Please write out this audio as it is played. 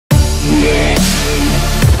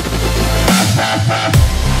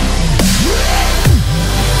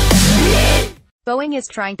Boeing is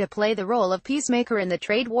trying to play the role of peacemaker in the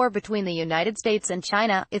trade war between the United States and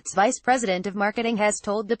China, its vice president of marketing has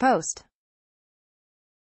told the Post.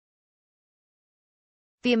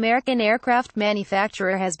 The American aircraft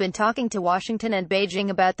manufacturer has been talking to Washington and Beijing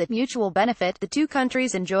about the mutual benefit the two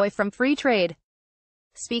countries enjoy from free trade.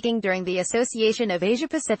 Speaking during the Association of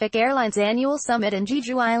Asia-Pacific Airlines annual summit in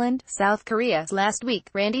Jeju Island, South Korea, last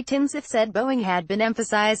week, Tinseth said Boeing had been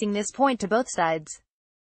emphasizing this point to both sides.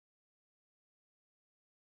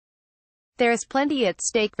 There is plenty at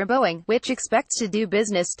stake for Boeing, which expects to do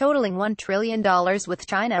business totaling $1 trillion with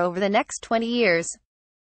China over the next 20 years.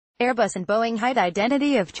 Airbus and Boeing hide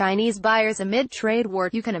identity of Chinese buyers amid trade war.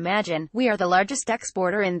 You can imagine, we are the largest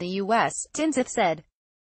exporter in the U.S., Tinseth said.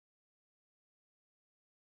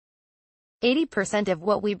 80% of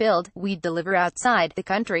what we build, we deliver outside the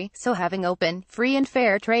country, so having open, free and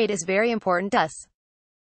fair trade is very important to us.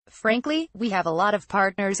 Frankly, we have a lot of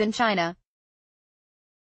partners in China.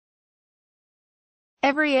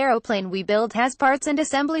 Every aeroplane we build has parts and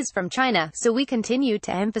assemblies from China, so we continue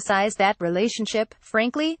to emphasize that relationship.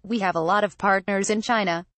 Frankly, we have a lot of partners in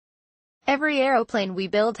China. Every aeroplane we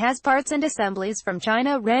build has parts and assemblies from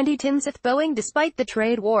China. Tinseth. Boeing. Despite the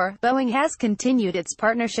trade war, Boeing has continued its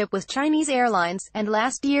partnership with Chinese airlines, and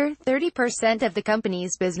last year, 30% of the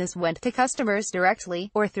company's business went to customers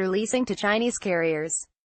directly, or through leasing to Chinese carriers.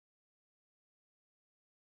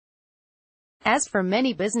 As for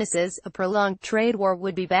many businesses, a prolonged trade war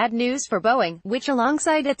would be bad news for Boeing, which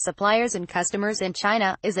alongside its suppliers and customers in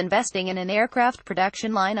China, is investing in an aircraft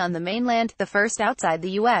production line on the mainland, the first outside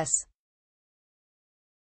the U.S.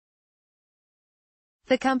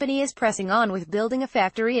 The company is pressing on with building a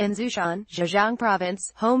factory in Zhoushan, Zhejiang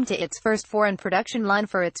Province, home to its first foreign production line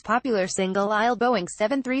for its popular single-aisle Boeing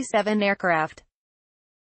 737 aircraft.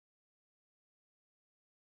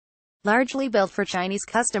 Largely built for Chinese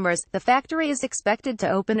customers, the factory is expected to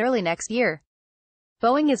open early next year.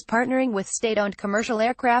 Boeing is partnering with state-owned Commercial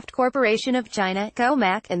Aircraft Corporation of China,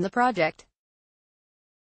 COMAC, in the project.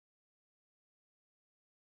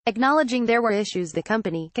 Acknowledging there were issues the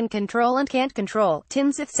company can control and can't control,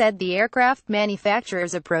 Tinseth said the aircraft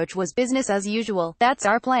manufacturer's approach was business as usual. That's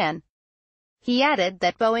our plan. He added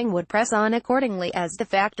that Boeing would press on accordingly, as the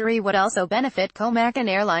factory would also benefit COMAC and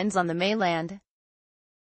airlines on the mainland.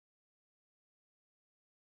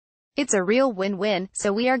 It's a real win-win,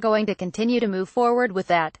 so we are going to continue to move forward with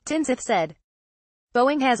that, Tinseth said.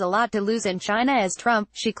 Boeing has a lot to lose in China as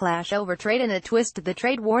Trump-Xi clash over trade in a twist the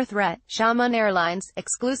trade war threat. Xiamen Airlines,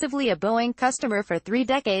 exclusively a Boeing customer for 3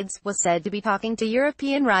 decades, was said to be talking to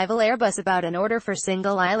European rival Airbus about an order for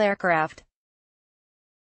single-aisle aircraft.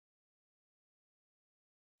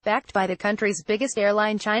 Backed by the country's biggest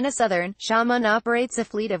airline China Southern, Xiamen operates a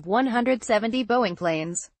fleet of 170 Boeing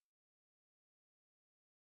planes.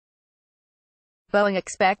 Boeing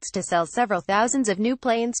expects to sell several thousands of new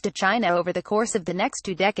planes to China over the course of the next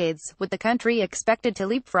 2 decades, with the country expected to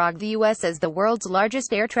leapfrog the U.S. as the world's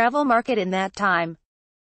largest air travel market in that time.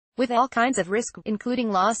 With all kinds of risk,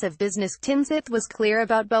 including loss of business, Tinseth was clear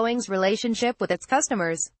about Boeing's relationship with its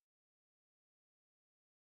customers.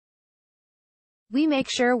 We make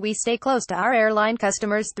sure we stay close to our airline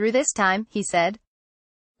customers through this time, he said.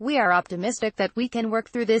 We are optimistic that we can work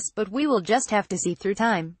through this, but we will just have to see through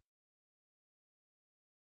time.